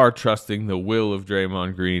 They are trusting the will of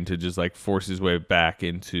Draymond Green to just like force his way back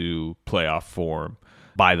into playoff form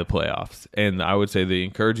by the playoffs. And I would say the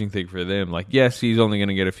encouraging thing for them, like, yes, he's only going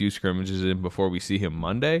to get a few scrimmages in before we see him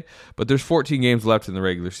Monday, but there's 14 games left in the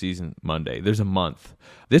regular season Monday. There's a month.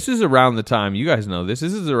 This is around the time, you guys know this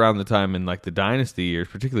is around the time in like the dynasty years,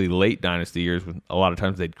 particularly late dynasty years, when a lot of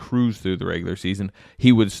times they'd cruise through the regular season.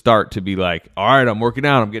 He would start to be like, all right, I'm working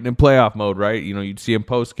out. I'm getting in playoff mode, right? You know, you'd see him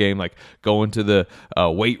post game, like go into the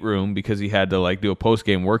weight room because he had to like do a post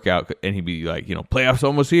game workout, and he'd be like, you know, playoffs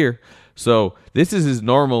almost here. So this is his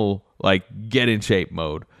normal, like, get in shape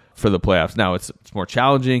mode for the playoffs. Now it's more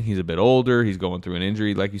challenging. He's a bit older. He's going through an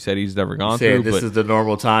injury, like you said, he's never gone through. This is the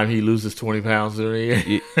normal time he loses 20 pounds during a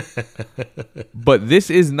year. But this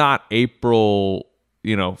is not April,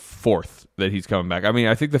 4th that he's coming back. I mean,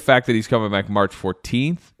 I think the fact that he's coming back March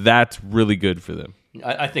 14th, that's really good for them.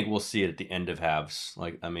 I think we'll see it at the end of halves.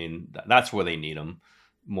 Like, I mean, that's where they need him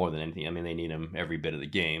more than anything. I mean, they need him every bit of the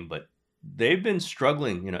game, but they've been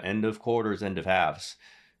struggling, end of quarters, end of halves.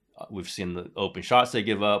 We've seen the open shots they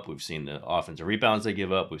give up. We've seen the offensive rebounds they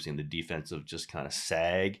give up. We've seen the defensive just kind of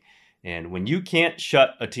sag. And when you can't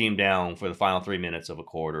shut a team down for the final 3 minutes of a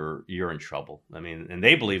quarter, you're in trouble. I mean, and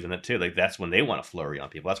they believe in it too. Like, that's when they want to flurry on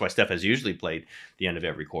people. That's why Steph has usually played the end of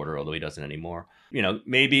every quarter, although he doesn't anymore.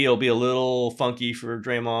 Maybe it'll be a little funky for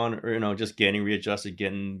Draymond, or, just getting readjusted,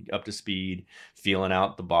 getting up to speed, feeling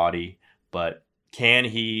out the body. But can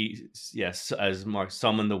he, yes, as Mark,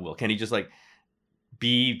 summon the will? Can he just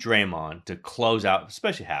be Draymond to close out,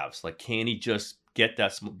 especially halves? Like, can he just get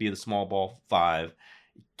that, be the small ball five,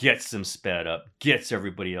 gets them sped up, gets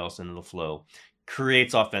everybody else into the flow,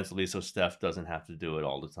 creates offensively so Steph doesn't have to do it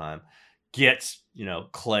all the time, gets,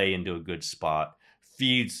 Clay into a good spot,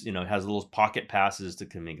 feeds, has little pocket passes to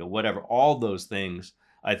Kuminga, whatever, all those things.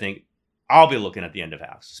 I think I'll be looking at the end of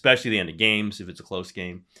halves, especially the end of games if it's a close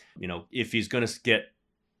game. If he's going to get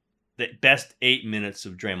the best 8 minutes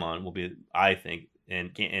of Draymond will be, I think,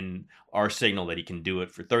 and our signal that he can do it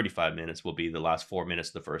for 35 minutes will be the last 4 minutes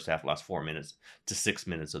of the first half, last 4 minutes to 6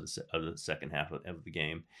 minutes of the second half of the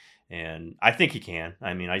game. And I think he can.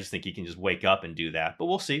 I mean, I just think he can just wake up and do that. But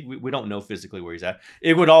we'll see. We don't know physically where he's at.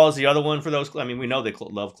 Iguodala is the other one for those. I mean, we know they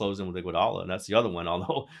love closing with Iguodala, and that's the other one.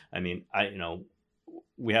 Although, I mean,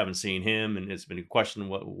 we haven't seen him, and it's been a question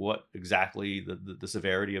what exactly the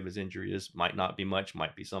severity of his injury is. Might not be much,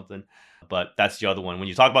 might be something, but that's the other one. When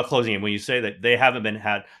you talk about closing game, when you say that they haven't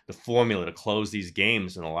had the formula to close these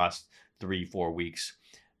games in the last 3-4 weeks,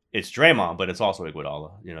 it's Draymond, but it's also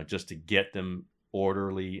Iguodala. Just to get them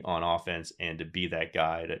orderly on offense and to be that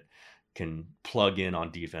guy that can plug in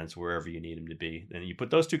on defense wherever you need him to be. And you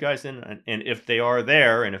put those two guys in, and if they are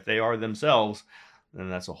there, and if they are themselves, then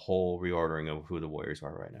that's a whole reordering of who the Warriors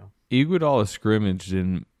are right now. Iguodala scrimmaged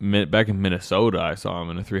back in Minnesota. I saw him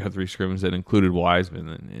in a 3-on-3 scrimmage that included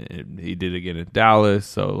Wiseman, and he did again in Dallas.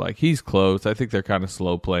 So, he's close. I think they're kind of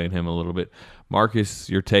slow playing him a little bit. Marcus,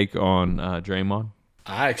 your take on Draymond?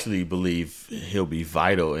 I actually believe he'll be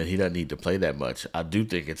vital, and he doesn't need to play that much. I do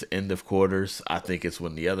think it's end of quarters. I think it's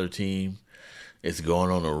when the other team is going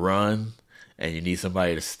on a run, and you need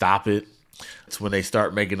somebody to stop it. It's when they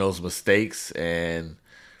start making those mistakes, and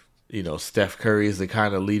Steph Curry is the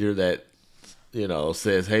kind of leader that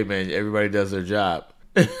says, hey man, everybody does their job.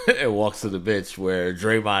 and walks to the bench where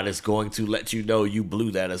Draymond is going to let you know you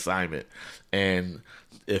blew that assignment. And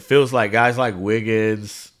it feels like guys like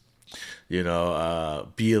Wiggins,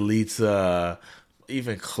 Bielitsa,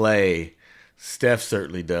 even Clay, Steph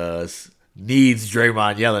certainly does, needs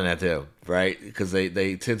Draymond yelling at them, right? Because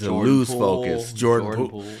they tend to lose focus. Jordan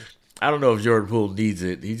Poole. I don't know if Jordan Poole needs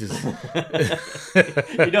it. He just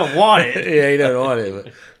he don't want it. Yeah, he doesn't want it.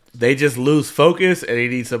 But they just lose focus, and they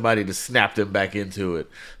need somebody to snap them back into it.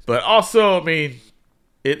 But also, I mean,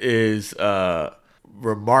 it is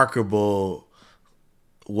remarkable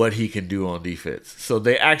what he can do on defense. So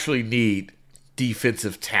they actually need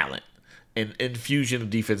defensive talent, an infusion of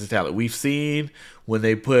defensive talent. We've seen when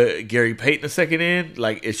they put Gary Payton II in,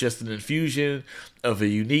 like it's just an infusion of a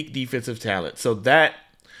unique defensive talent. So that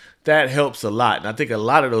helps a lot. And I think a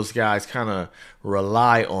lot of those guys kind of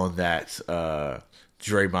rely on that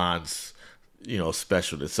Draymond's,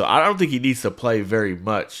 specialness. So I don't think he needs to play very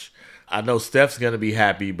much. I know Steph's going to be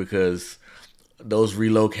happy because those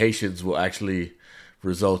relocations will actually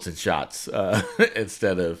result in shots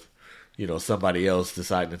instead of, somebody else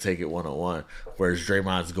deciding to take it one-on-one, whereas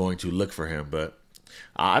Draymond's going to look for him. But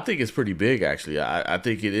I think it's pretty big, actually. I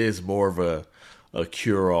think it is more of a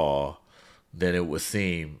cure-all than it would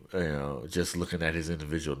seem, just looking at his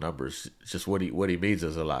individual numbers. Just what he means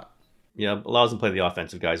is a lot. Yeah, allows him to play the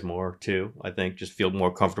offensive guys more too. I think just feel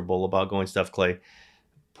more comfortable about going Steph, Clay,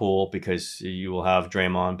 Poole, because you will have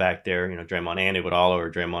Draymond back there. Draymond and Iguodala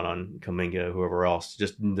or Draymond on Kuminga, whoever else.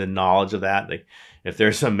 Just the knowledge of that. Like, if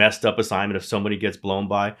there's a messed up assignment, if somebody gets blown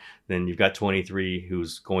by, then you've got 23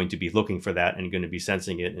 who's going to be looking for that and going to be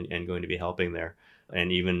sensing it and going to be helping there,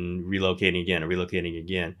 and even relocating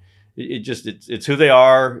again. It's who they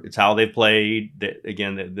are. It's how they played.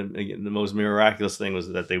 The most miraculous thing was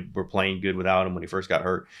that they were playing good without him when he first got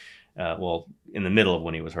hurt. In the middle of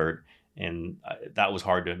when he was hurt, and that was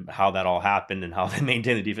hard to how that all happened and how they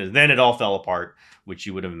maintained the defense. Then it all fell apart, which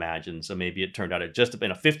you would have imagined. So maybe it turned out it just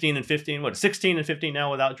been a 15-15, 16-15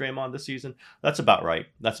 now without Draymond this season. That's about right.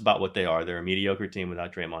 That's about what they are. They're a mediocre team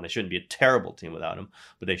without Draymond. They shouldn't be a terrible team without him,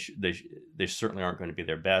 but they certainly aren't going to be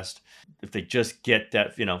their best. If they just get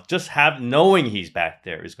that, just knowing he's back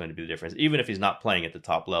there is going to be the difference. Even if he's not playing at the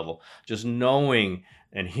top level, just knowing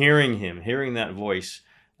and hearing that voice,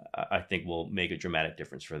 I think will make a dramatic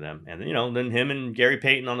difference for them. And then him and Gary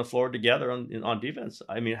Payton on the floor together on defense.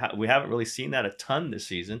 I mean, we haven't really seen that a ton this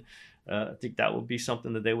season. I think that would be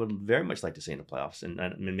something that they would very much like to see in the playoffs,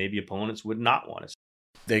 and maybe opponents would not want to see.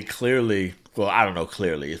 They clearly, I don't know,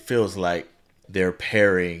 clearly, it feels like they're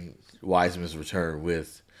pairing Wiseman's return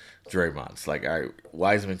with Draymond's. Like, all right,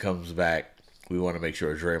 Wiseman comes back, we want to make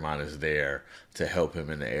sure Draymond is there to help him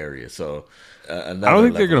in the area. So I don't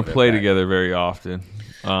think they're going to play together very often.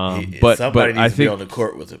 But somebody needs I to think, be on the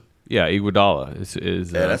court with him. Yeah, Iguodala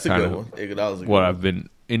is that's a good one. Iguodala's a good what one. I've been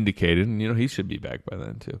indicated, and he should be back by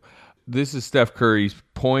then too. This is Steph Curry's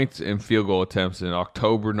points and field goal attempts in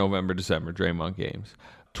October, November, December Draymond games.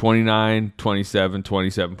 29, 27,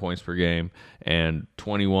 27 points per game, and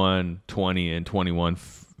 21, 20, and 21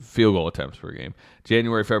 field goal attempts per game.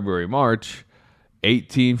 January, February, March,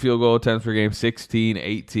 18 field goal attempts per game, 16,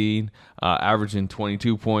 18, averaging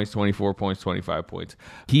 22 points, 24 points, 25 points.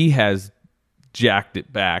 He has jacked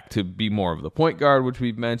it back to be more of the point guard, which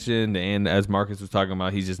we've mentioned, and as Marcus was talking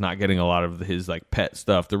about, he's just not getting a lot of his pet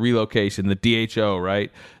stuff, the relocation, the DHO,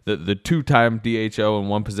 right? The two-time DHO and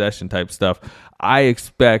one possession type stuff. I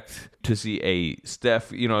expect to see a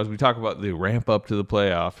Steph, as we talk about the ramp up to the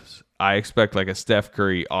playoffs, I expect a Steph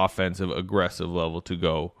Curry offensive, aggressive level to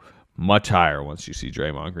go much higher once you see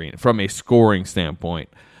Draymond Green from a scoring standpoint,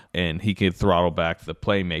 and he can throttle back the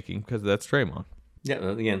playmaking because that's Draymond. Yeah,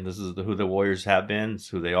 again, this is who the Warriors have been. It's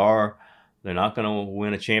who they are. They're not going to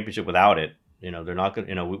win a championship without it. They're not going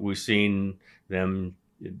to, we've seen them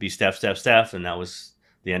be Steph, and that was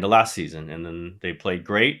the end of last season. And then they played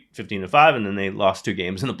great, 15-5, and then they lost 2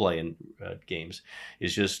 games in the play-in games.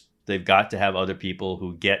 It's just, they've got to have other people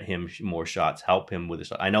who get him more shots, help him with his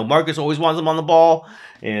shot. I know Marcus always wants him on the ball,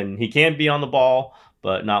 and he can be on the ball,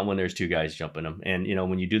 but not when there's 2 guys jumping him. And,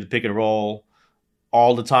 when you do the pick and roll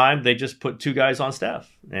all the time, they just put 2 guys on Steph.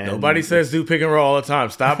 And nobody says do pick and roll all the time.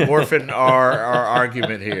 Stop morphing our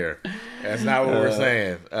argument here. That's not what we're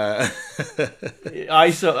saying.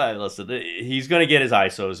 ISO. Listen, he's going to get his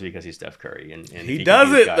ISOs because he's Steph Curry, and he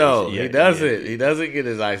does it though. He does it. He doesn't get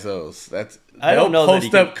his ISOs. I don't know.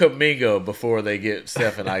 Post up Kuminga before they get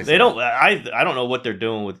Steph and ISO. They don't. I don't know what they're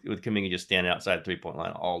doing with Kuminga just standing outside the 3-point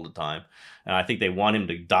line all the time. And I think they want him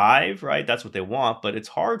to dive, right? That's what they want, but it's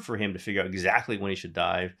hard for him to figure out exactly when he should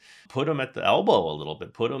dive. Put him at the elbow a little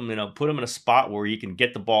bit. Put him in a spot where he can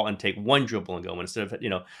get the ball and take one dribble and go instead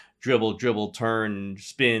of dribble, turn,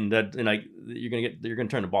 spin. That you're gonna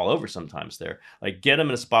turn the ball over sometimes there. Like get him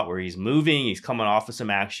in a spot where he's moving, he's coming off of some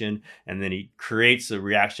action, and then he creates a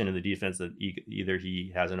reaction in the defense that either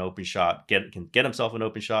he has an open shot, can get himself an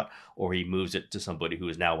open shot, or he moves it to somebody who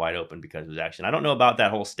is now wide open because of his action. I don't know about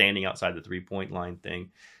that whole standing outside the 3-point line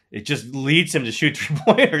thing. It just leads him to shoot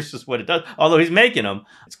 3-pointers, is what it does. Although he's making them,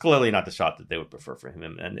 it's clearly not the shot that they would prefer for him.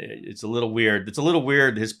 And it's a little weird.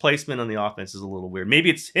 His placement on the offense is a little weird. Maybe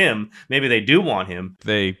it's him. Maybe they do want him.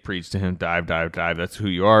 They preach to him, dive. That's who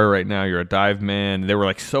you are right now. You're a dive man. They were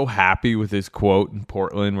like so happy with his quote in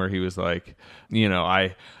Portland where he was like,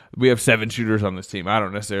 we have 7 shooters on this team. I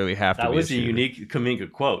don't necessarily have to. That was a shooter. unique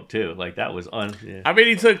Kuminga quote too. Like that was yeah. I mean,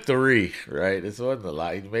 he took 3, right? This wasn't a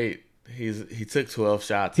lot. He took 12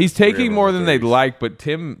 shots. He's taking more than they'd like, but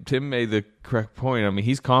Tim made the correct point. I mean,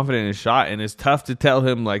 he's confident in his shot, and it's tough to tell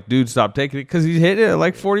him, like, dude, stop taking it, because he's hitting it at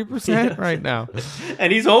like 40% right now.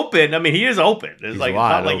 And he's open. I mean, he is open. It's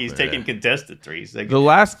not like he's taking yeah. contested threes. Like, the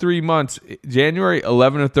last 3 months, January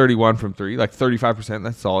 11 of 31 from 3, like 35%,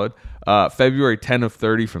 that's solid. February 10 of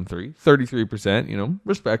 30 from 3, 33%,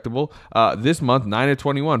 respectable. This month 9 of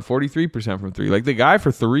 21, 43% from 3. Like the guy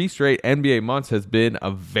for 3 straight NBA months has been a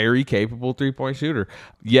very capable 3-point shooter.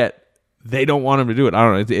 Yet they don't want him to do it. I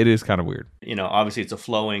don't know. It is kind of weird. Obviously it's a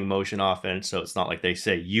flowing motion offense, so it's not like they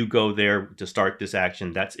say you go there to start this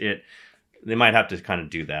action. That's it. They might have to kind of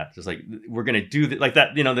do that. Just like we're going to do that, like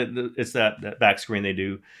that. It's that back screen they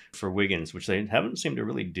do for Wiggins, which they haven't seemed to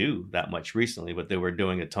really do that much recently. But they were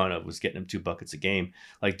doing a ton of was getting him 2 buckets a game.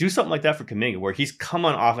 Like do something like that for Kuminga, where he's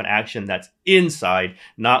coming off an action that's inside,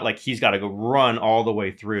 not like he's got to go run all the way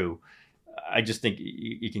through. I just think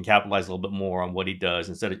you can capitalize a little bit more on what he does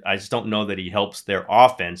I just don't know that he helps their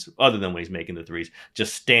offense other than when he's making the threes,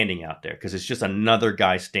 just standing out there because it's just another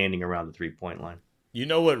guy standing around the 3-point line. You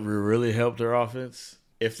know what really helped their offense?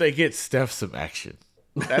 If they get Steph some action.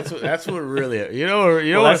 That's what really. That's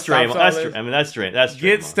Draymond. That's Draymond. That's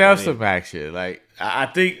get Steph some action. Like I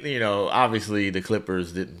think obviously the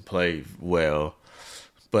Clippers didn't play well,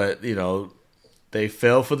 but they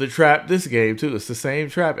fell for the trap this game too. It's the same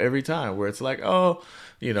trap every time where it's like,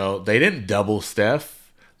 they didn't double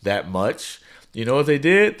Steph that much. You know what they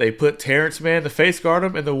did? They put Terrence Mann to face guard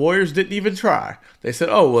him, and the Warriors didn't even try. They said,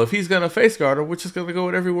 oh, well, if he's going to face guard him, we're just going to go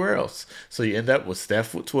with everywhere else. So you end up with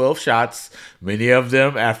Steph with 12 shots, many of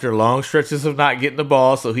them after long stretches of not getting the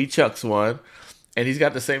ball, so he chucks one, and he's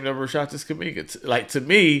got the same number of shots as Kuminga. Like, to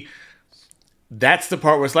me, that's the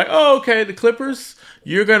part where it's like, oh, okay, the Clippers,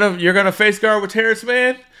 you're gonna face guard with Terrence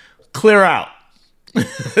Mann? Clear out.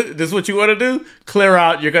 This is what you want to do? Clear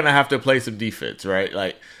out. You're going to have to play some defense, right?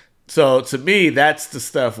 Like, so to me, that's the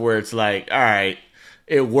stuff where it's like, all right,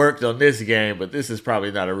 it worked on this game, but this is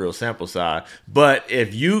probably not a real sample size. But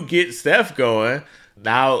if you get Steph going,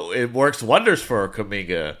 now it works wonders for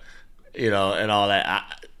Kuminga, and all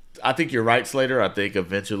that. I think you're right, Slater. I think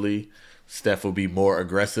eventually Steph will be more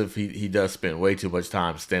aggressive. He does spend way too much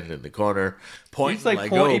time standing in the corner, pointing. He's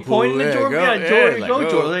pointing to Jordan. Jordan. Go,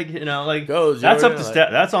 Jordan. That's up to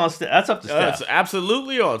Steph. That's up to Steph. It's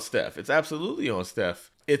absolutely on Steph.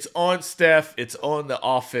 It's on Steph. It's on the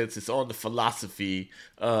offense. It's on the philosophy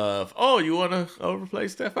of, you want to overplay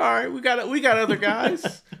Steph? All right, we got other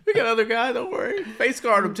guys. We got other guys. Don't worry. Face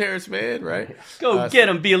guard him, Terrence Mann. Right? Go get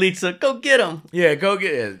him, Bielitsa. Go get him. Yeah, go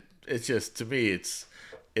get it. It's just, to me, it's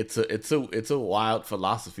a wild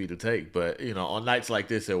philosophy to take, but on nights like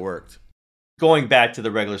this, it worked. Going back to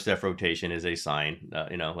the regular Steph rotation is a sign.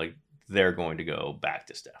 They're going to go back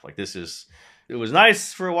to Steph. It was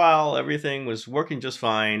nice for a while. Everything was working just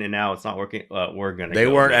fine, and now it's not working. They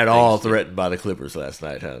weren't at all threatened by the Clippers last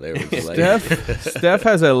night, huh? They were just Steph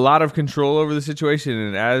has a lot of control over the situation,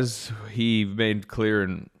 and as he made clear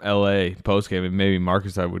in LA postgame, and maybe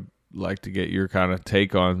Marcus, I would like to get your kind of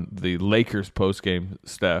take on the Lakers postgame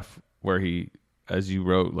Steph, where he, as you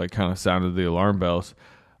wrote, kind of sounded the alarm bells.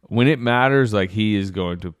 When it matters, he is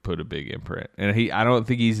going to put a big imprint, and I don't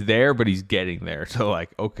think he's there, but he's getting there. So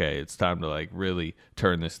okay, it's time to really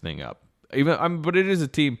turn this thing up. But it is a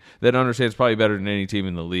team that understands probably better than any team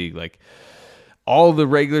in the league. All the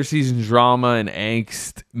regular season drama and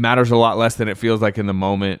angst matters a lot less than it feels like in the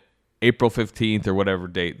moment. April 15th or whatever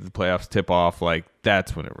date the playoffs tip off, like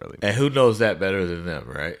that's when it really matters. And who knows that better than them,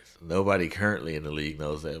 right? Nobody currently in the league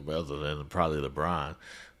knows that other than probably LeBron.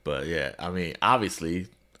 But yeah, I mean, obviously,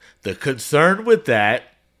 the concern with that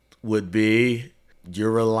would be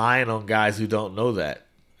you're relying on guys who don't know that.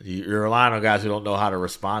 You're relying on guys who don't know how to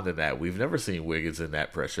respond to that. We've never seen Wiggins in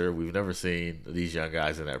that pressure. We've never seen these young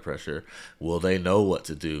guys in that pressure. Will they know what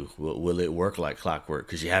to do? Will it work like clockwork?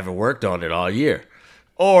 Because you haven't worked on it all year.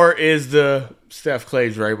 Or is the Steph, Clay,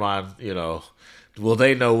 Draymond, will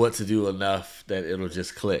they know what to do enough that it'll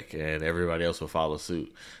just click and everybody else will follow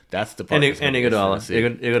suit? That's the part. And Iguodala.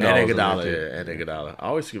 And Iguodala. I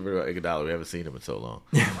always forget about Iguodala. We haven't seen him in so long.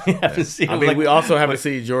 We haven't seen him. we also haven't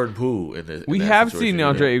seen Jordan Poole in this. We have seen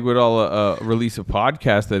Andre Iguodala release a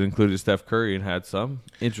podcast that included Steph Curry and had some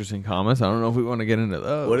interesting comments. I don't know if we want to get into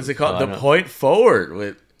those. What is it called? The Point Forward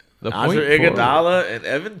with Andre Iguodala and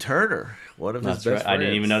Evan Turner. One of his best friends. I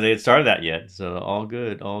didn't even know they had started that yet. So all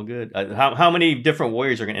good. How many different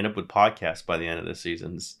Warriors are going to end up with podcasts by the end of this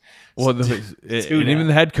season? Even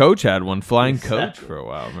the head coach had one, flying coach for a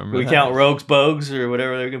while. Remember we count Rogues Bogues or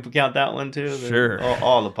whatever. They're going to count that one too. Sure.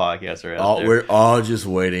 All the podcasts are out there. We're all just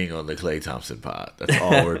waiting on the Klay Thompson pod. That's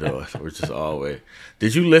all we're doing. We're just all waiting.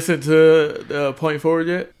 Did you listen to the Point Forward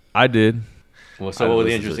yet? I did. Well, so what were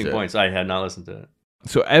the interesting points? I had not listened to it.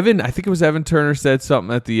 So I think it was Evan Turner said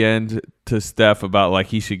something at the end to Steph about like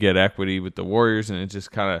he should get equity with the Warriors, and it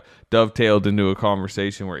just kind of dovetailed into a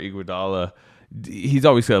conversation where Iguodala, he's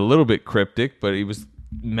always got a little bit cryptic, but he was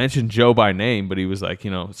mentioned Joe by name, but he was like,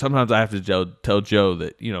 sometimes I have to tell Joe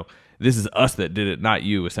that, this is us that did it, not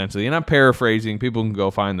you, essentially. And I'm paraphrasing. People can go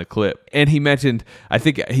find the clip. And he mentioned, I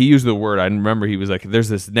think he used the word, I remember he was like, there's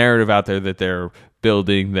this narrative out there that they're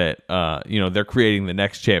building that, they're creating the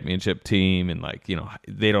next championship team. And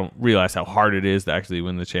they don't realize how hard it is to actually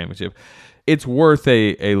win the championship. It's worth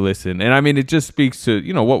a listen. And I mean, it just speaks to,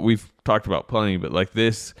 what we've talked about plenty, but like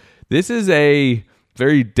this is a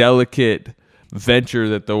very delicate venture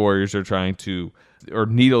that the Warriors are trying to, or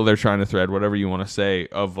needle they're trying to thread, whatever you want to say,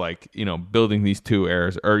 of building these two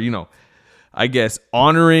eras, or I guess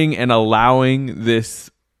honoring and allowing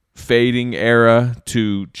this fading era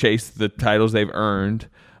to chase the titles they've earned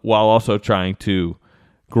while also trying to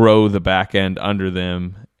grow the back end under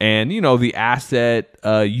them, and the asset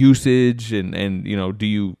usage, and do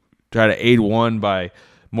you try to aid one by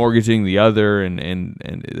mortgaging the other, and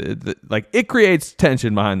it creates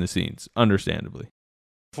tension behind the scenes, understandably.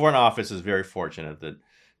 Front office is very fortunate that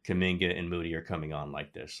Kuminga and Moody are coming on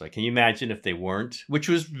like this. Like, can you imagine if they weren't? Which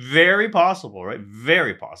was very possible, right?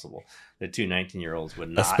 Very possible that two 19-year-olds would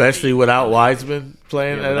not. Especially without Wiseman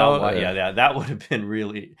playing at all. Yeah, that would have been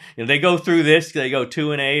really. They go through this. They go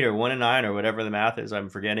 2-8 or 1-9 or whatever the math is. I'm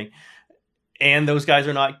forgetting. And those guys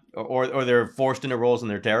are not, or they're forced into roles and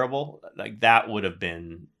they're terrible. Like, that would have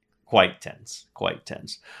been quite tense.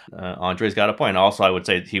 Andre's got a point. Also, I would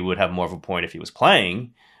say he would have more of a point if he was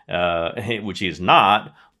playing, which he is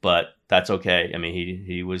not, but that's okay. I mean,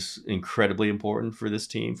 he was incredibly important for this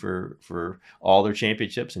team for all their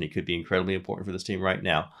championships, and he could be incredibly important for this team right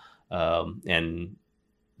now. And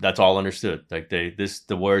that's all understood. Like the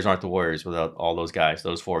Warriors aren't the Warriors without all those guys,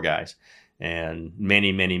 those four guys, and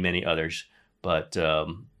many, many, many others. But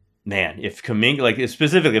man, if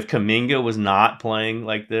Kuminga was not playing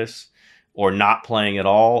like this, or not playing at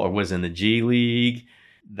all, or was in the G League,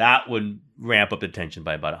 that would ramp up the tension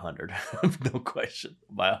by about 100. No question,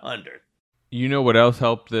 by 100. You know what else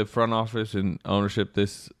helped the front office and ownership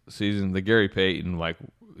this season? The Gary Payton,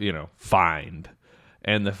 find,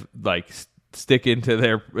 and sticking to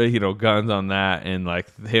their, guns on that, and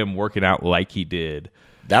him working out like he did.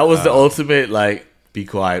 That was the ultimate, be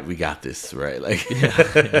quiet, we got this, right?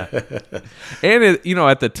 Yeah. And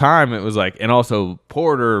at the time it was and also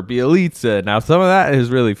Porter, Bielitsa. Now some of that has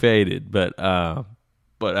really faded, but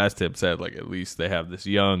as Tim said, at least they have this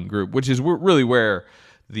young group, which is really where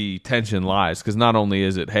the tension lies. Because not only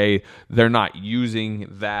is it, hey, they're not using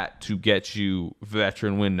that to get you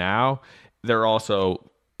veteran win now, they're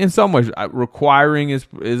also, in some ways, requiring is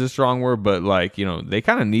a strong word, but they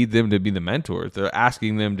kind of need them to be the mentors. They're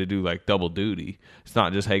asking them to do double duty. It's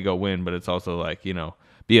not just, hey, go win, but it's also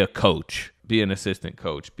be a coach, be an assistant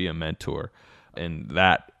coach, be a mentor. And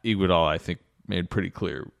that Iguodala, I think, made pretty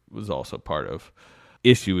clear was also part of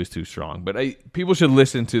issue is too strong. But people should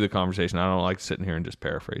listen to the conversation. I don't like sitting here and just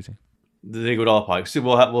paraphrasing. The Iguodala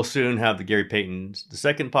podcast. We'll soon have the Gary Payton, the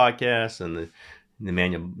second podcast, and the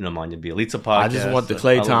Nemanja Bjelica podcast. I just want the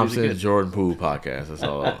Klay Thompson, Jordan Poole podcast. That's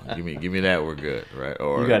all. Give me that. We're good, right?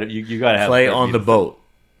 Or you got to have Klay on the boat.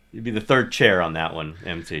 You'd be the third chair on that one,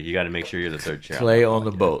 MT. You got to make sure you're the third chair. Clay on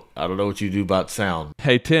the boat. I don't know what you do about sound.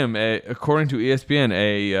 Hey, Tim, according to ESPN,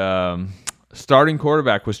 a starting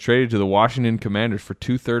quarterback was traded to the Washington Commanders for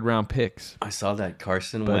 2 third-round picks. I saw that,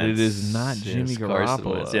 Carson But Wentz. it is not Jimmy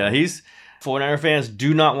Garoppolo. Yeah, 49er fans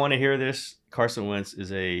do not want to hear this. Carson Wentz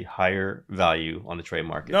is a higher value on the trade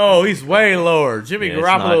market. No, he's way lower. Jimmy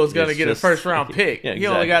Garoppolo is going to get a just- first-round pick. Yeah, He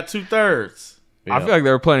only got 2/3. I feel like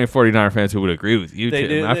there were plenty of 49er fans who would agree with you, They Tim,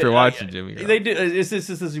 do. after watching Jimmy Garoppolo. They do. It's just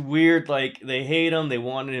this weird, like, they hate him. They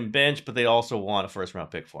wanted him bench, but they also want a first-round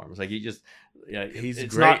pick for him. It's like, He's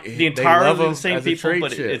it's great. not They the entirely love him the same as a people, trade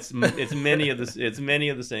but chip. it's many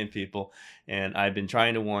of the same people. And I've been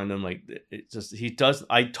trying to warn them. Like, it's just he does.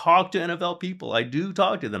 I talk to NFL people. I do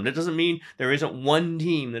talk to them. That doesn't mean there isn't one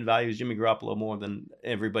team that values Jimmy Garoppolo more than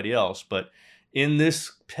everybody else. But in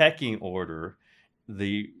this pecking order,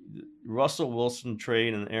 the Russell Wilson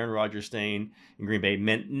trade and Aaron Rodgers staying in Green Bay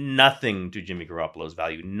meant nothing to Jimmy Garoppolo's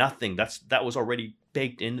value. Nothing. That was already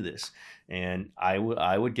baked into this. And I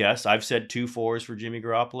would guess, I've said 2 4s for Jimmy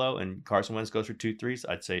Garoppolo, and Carson Wentz goes for 2 3s.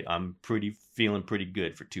 I'd say I'm feeling pretty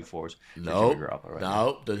good for 2 4s for No, Jimmy Garoppolo right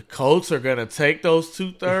now. the Colts are going to take those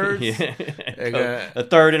 2/3. Yeah. A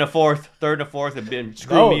third and a fourth have been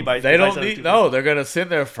screwing me by. They by don't saying need. 2 No, they're going to send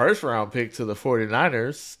their first-round pick to the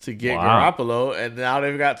 49ers to get Wow. Garoppolo, and now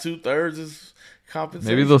they've got 2/3 as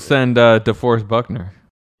compensation. Maybe they'll send DeForest Buckner.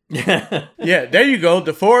 Yeah, there you go.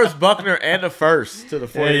 DeForest Buckner and the first to the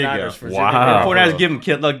 49ers for Wow. Jimmy Garoppolo. 49ers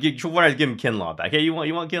give him Kinlaw back. Hey, you want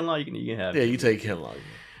Kinlaw? You can have. Yeah, it. you take Kinlaw.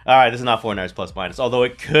 All right, this is not 49ers plus minus, although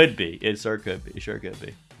it could be. It sure could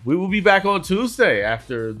be. We will be back on Tuesday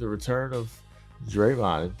after the return of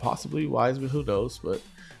Draymond and possibly Wiseman. Who knows? But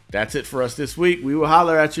that's it for us this week. We will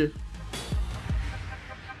holler at you.